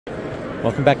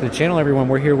Welcome back to the channel, everyone.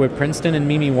 We're here with Princeton and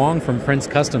Mimi Wong from Prince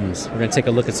Customs. We're going to take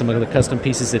a look at some of the custom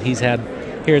pieces that he's had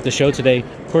here at the show today.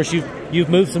 Of course, you've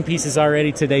moved some pieces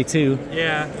already today too.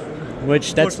 Yeah.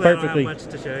 Which that's perfectly. I don't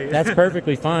have much to show you. That's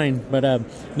perfectly fine. But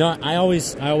no, I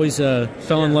always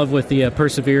fell in love with the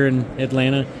Persevere in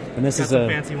Atlanta, and this is a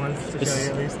fancy ones to show you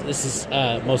at least. This is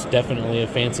most definitely a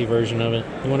fancy version of it.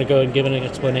 You want to go and give it an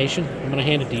explanation? I'm going to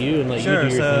hand it to you and let you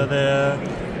do your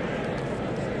thing.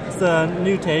 It's a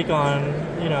new take on,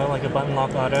 you know, like a button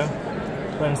lock auto,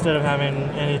 but instead of having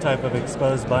any type of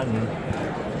exposed button,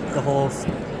 the whole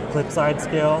clip side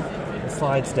scale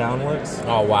slides downwards.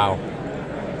 Oh wow.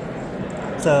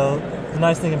 So the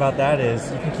nice thing about that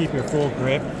is you can keep your full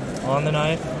grip on the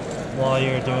knife while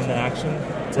you're doing the action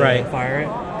to fire it.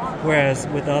 Whereas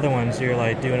with the other ones, you're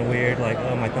like doing a weird, like,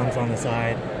 oh, my thumb's on the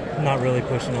side, I'm not really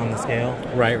pushing on the scale.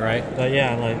 Right, right. But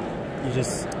yeah, like you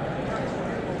just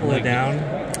pull it down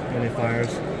when it fires.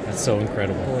 That's so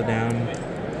incredible. Pull it down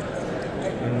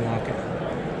and lock it.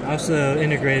 I also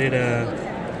integrated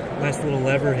a nice little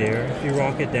lever here. If you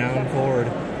rock it down forward,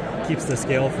 it keeps the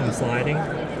scale from sliding.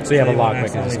 So you have a lock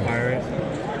mechanism. Fire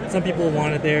it. Some people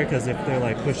want it there because if they're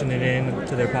like pushing it in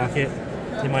to their pocket,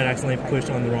 they might accidentally push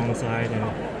on the wrong side and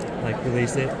like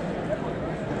release it.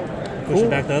 Push it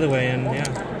back the other way and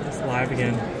yeah, it's live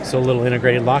again. So a little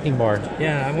integrated locking bar.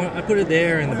 Yeah, I put it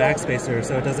there in the backspacer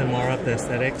so it doesn't mar up the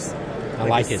aesthetics. I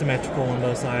like it. Symmetrical on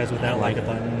both sides without like a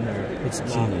button or it's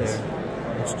genius.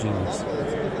 It's genius.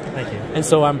 Thank you. And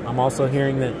so I'm also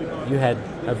hearing that you had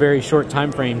a very short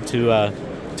time frame to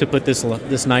put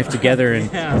this knife together and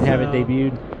have it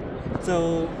debuted.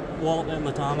 So Walt at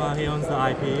Latama, he owns the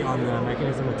IP on the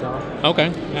mechanism itself.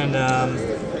 Okay. And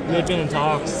we had been in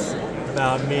talks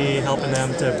about me helping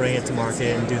them to bring it to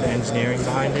market and do the engineering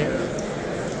behind it.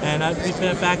 And we've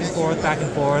been back and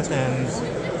forth, and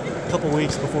a couple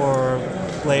weeks before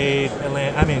Blade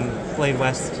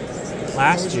West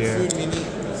last year,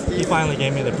 he finally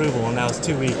gave me the approval, and that was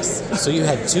 2 weeks. So you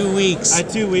had 2 weeks. I had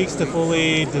 2 weeks to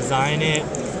fully design it,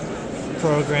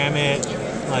 program it,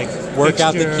 like work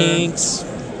out the kinks,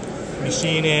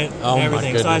 machine it, and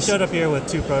everything. So I showed up here with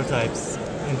 2 prototypes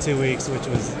in 2 weeks, which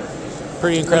was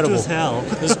pretty incredible. Which was hell.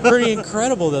 It was pretty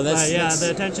incredible, though. That's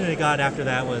the attention it got after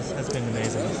that has been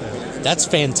amazing. So. That's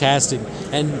fantastic.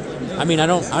 And I mean, I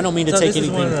don't mean to take anything. This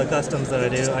is one of the customs that I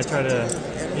do. I try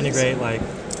to integrate like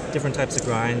different types of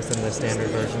grinds than the standard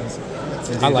versions.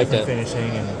 I like that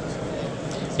finishing and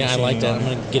yeah, I like that. I'm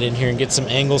gonna get in here and get some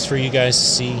angles for you guys to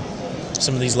see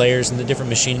some of these layers and the different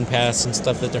machining paths and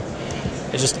stuff that they're.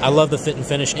 It's just I love the fit and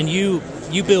finish. And you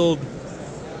build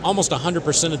almost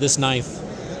 100% of this knife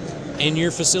in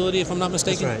your facility, if I'm not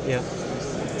mistaken. That's right.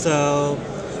 Yeah. So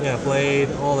yeah,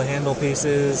 blade, all the handle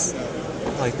pieces,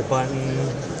 like the button,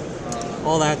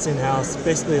 all that's in house.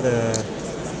 Basically the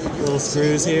little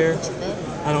screws here.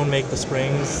 I don't make the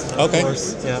springs, of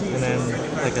course. Yeah, and then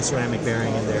like a ceramic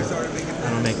bearing in there. I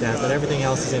don't make that, but everything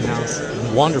else is in house.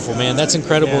 Wonderful, man. That's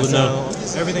incredible to know.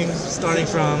 Everything starting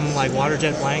from like water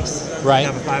jet blanks. Right. We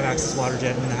have a 5-axis water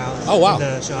jet in the house. Oh wow. In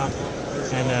the shop,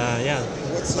 and yeah,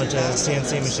 a bunch of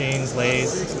CNC machines,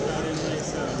 lathes.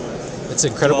 It's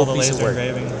an incredible piece of work.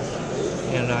 Engraving,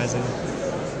 anodizing.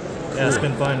 Yeah, it's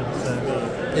been fun. So.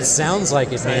 It sounds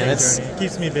like it, man. It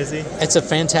keeps me busy. It's a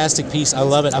fantastic piece. I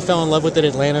love it. I fell in love with it,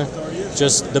 Atlanta.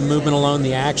 Just the movement alone,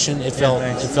 the action. It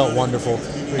felt wonderful.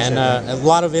 And a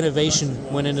lot of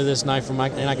innovation went into this knife, and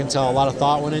I can tell a lot of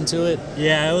thought went into it.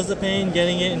 Yeah, it was a pain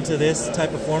getting it into this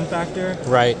type of form factor.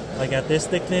 Right. Like at this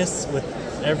thickness with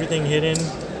everything hidden.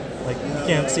 Like you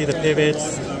can't see the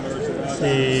pivots.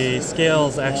 The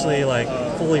scales actually like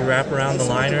fully wrap around the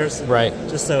liners. Right.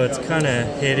 Just so it's kind of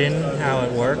hidden how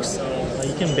it works.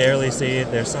 You can barely see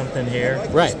there's something here.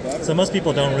 Right. So most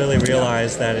people don't really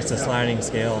realize that it's a sliding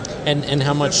scale. And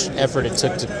how much effort it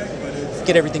took to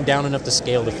get everything down enough to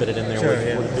scale to fit it in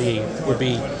there would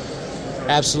be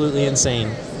absolutely insane.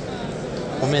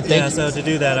 Well, man, thank you. So to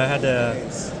do that, I had to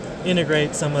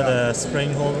integrate some of the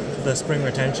spring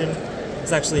retention.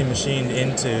 It's actually machined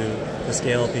into the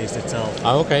scale piece itself.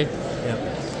 Oh, okay.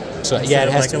 Yeah. So yeah, it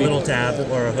has to be like a little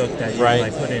tab or a hook that you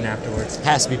like put in afterwards. It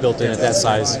has to be built in at that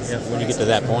size when you get to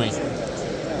that point.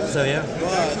 So yeah.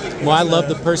 Well, I love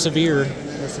the Persevere.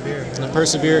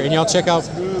 And y'all check out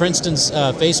Princeton's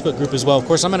Facebook group as well. Of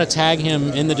course, I'm going to tag him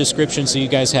in the description so you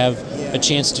guys have a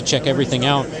chance to check everything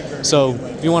out. So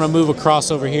if you want to move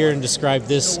across over here and describe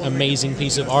this amazing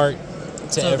piece of art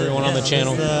to everyone on the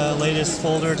channel. This is the latest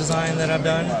folder design that I've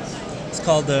done. It's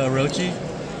called the Orochi.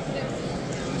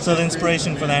 So the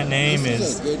inspiration for that name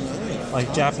is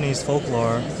like Japanese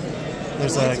folklore.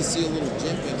 There's a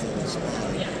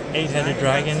 8-headed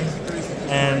dragon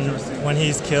And when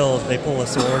he's killed, they pull a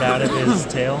sword out of his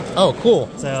tail. Oh, cool.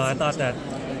 So I thought that,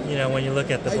 you know, when you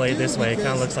look at the blade this way, it kind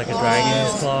of looks like a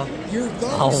dragon's claw.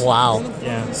 Oh, wow.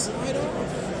 Yeah.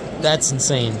 That's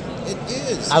insane.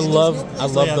 I love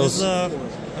those. This is a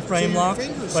frame lock,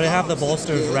 but I have the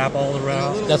bolsters wrap all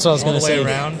around. That's what I was going to say.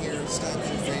 Around.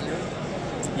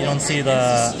 You don't see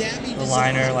the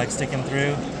liner like sticking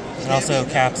through. It also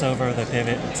caps over the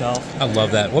pivot itself. I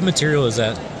love that. What material is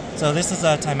that? So this is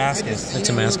a Damascus. The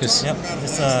Damascus? Yep.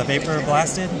 It's vapor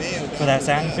blasted for that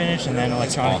satin finish and then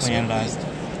electronically anodized.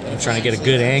 I'm trying to get a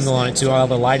good angle on it too. All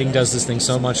the lighting does this thing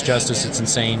so much justice. It's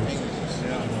insane. You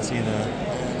can see the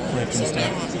flip and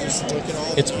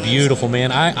stuff. It's beautiful,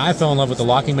 man. I fell in love with the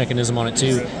locking mechanism on it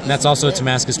too. And that's also a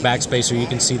Damascus backspacer. You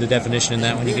can see the definition in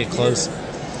that when you get close.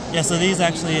 Yeah, so these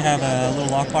actually have a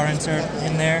little lock bar insert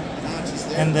in there.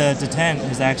 And the detent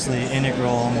is actually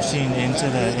integral machined into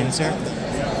the insert.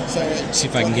 See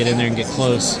if I can get in there and get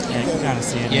close. Yeah, you can kind of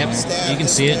see it. Yep, you can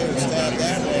see it.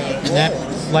 And that,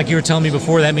 like you were telling me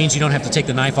before, that means you don't have to take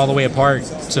the knife all the way apart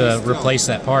to replace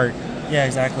that part. Yeah,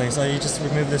 exactly. So you just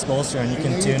remove this bolster and you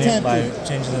can tune it by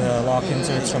changing the lock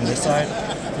inserts from this side.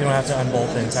 You don't have to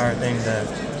unbolt the entire thing to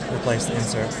replace the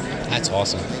insert. That's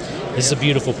awesome. This is a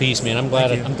beautiful piece, man. I'm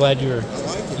glad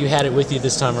you had it with you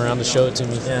this time around to show it to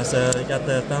me. Yeah, so you got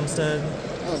the thumb stud.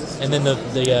 And then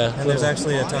and there's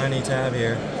actually a tiny tab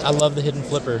here. I love the hidden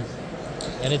flipper.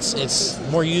 And it's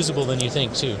more usable than you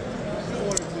think too.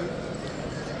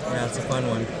 Yeah, it's a fun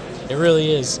one. It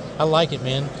really is. I like it,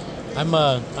 man.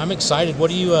 I'm excited. What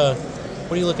are you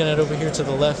looking at over here to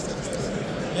the left?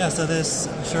 Yeah, so this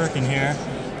shuriken here,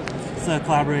 it's a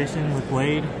collaboration with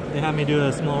Blade. They have me do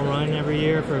a small run every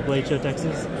year for Blade Show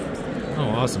Texas. Oh,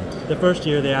 awesome. The first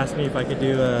year they asked me if I could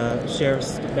do a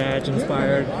Sheriff's Badge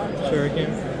inspired shuriken,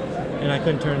 and I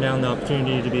couldn't turn down the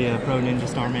opportunity to be a pro ninja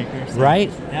star maker. So, right?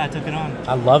 Yeah, I took it on.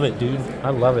 I love it, dude.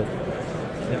 I love it.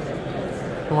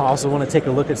 Yep. Well, I also want to take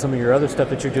a look at some of your other stuff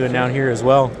that you're doing down here as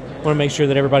well. I want to make sure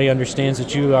that everybody understands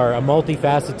that you are a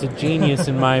multifaceted genius,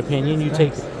 in my opinion. You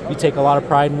take a lot of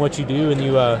pride in what you do, and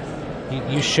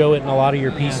you show it in a lot of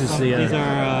your pieces. Yeah, these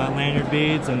are lanyard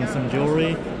beads and some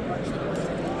jewelry.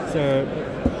 So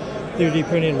 3D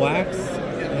printed wax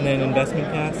and then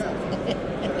investment cast.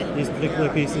 These particular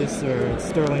pieces are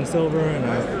sterling silver and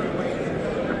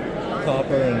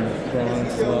copper and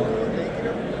bronze as well.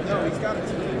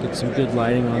 Get some good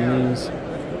lighting on these.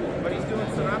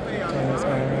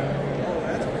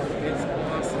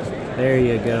 There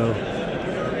you go.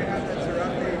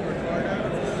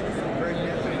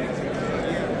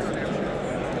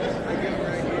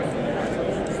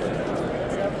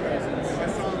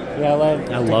 Yeah, I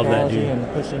love that, dude.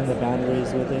 And pushing the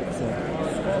boundaries with it. So.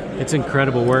 It's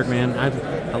incredible work, man.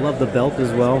 I love the belt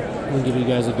as well. I'm gonna give you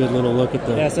guys a good little look at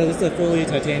the. Yeah, so this is a fully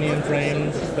titanium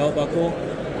framed belt buckle,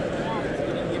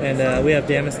 and we have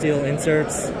Damasteel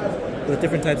inserts with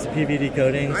different types of PVD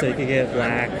coating, so you could get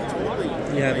black.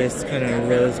 You have this kind of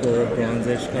rose gold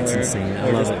bronzish color. That's insane. I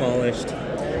or love just it. Polished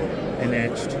and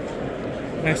etched.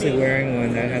 I'm actually wearing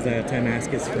one that has a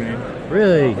Damascus frame.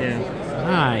 Really? Yeah.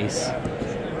 Nice.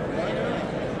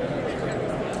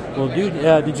 Well, dude,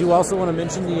 did you also want to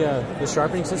mention the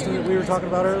sharpening system that we were talking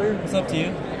about earlier? It's up to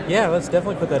you. Yeah, let's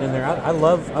definitely put that in there. I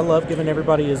love giving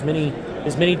everybody as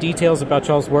many details about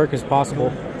y'all's work as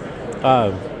possible.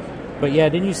 But yeah,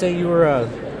 didn't you say you were?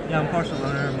 Yeah, I'm partial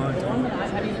owner of mine.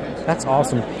 That's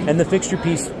awesome. And the fixture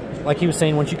piece, like he was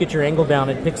saying, once you get your angle down,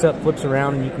 it picks up, flips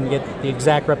around, and you can get the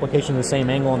exact replication of the same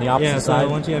angle on the opposite side. Yeah,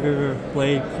 so once you have your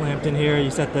blade clamped in here,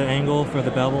 you set the angle for the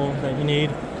bevel that you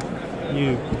need.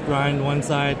 You grind one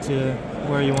side to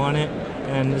where you want it,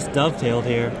 and it's dovetailed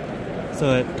here,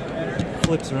 so it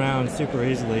flips around super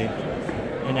easily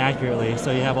and accurately,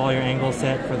 so you have all your angles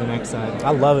set for the next side.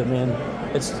 I love it, man.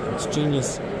 It's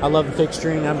genius. I love the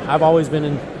fixturing. I've always been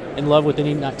in love with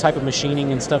any type of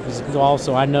machining and stuff as well,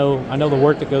 so I know the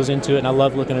work that goes into it, and I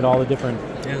love looking at all the different,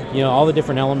 all the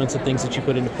different elements and things that you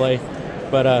put into play.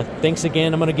 But thanks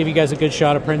again. I'm going to give you guys a good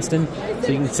shot of Princeton,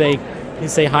 so you can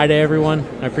say hi to everyone.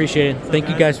 I appreciate it. Thank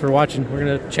you guys for watching. We're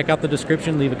going to check out the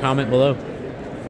description, leave a comment below.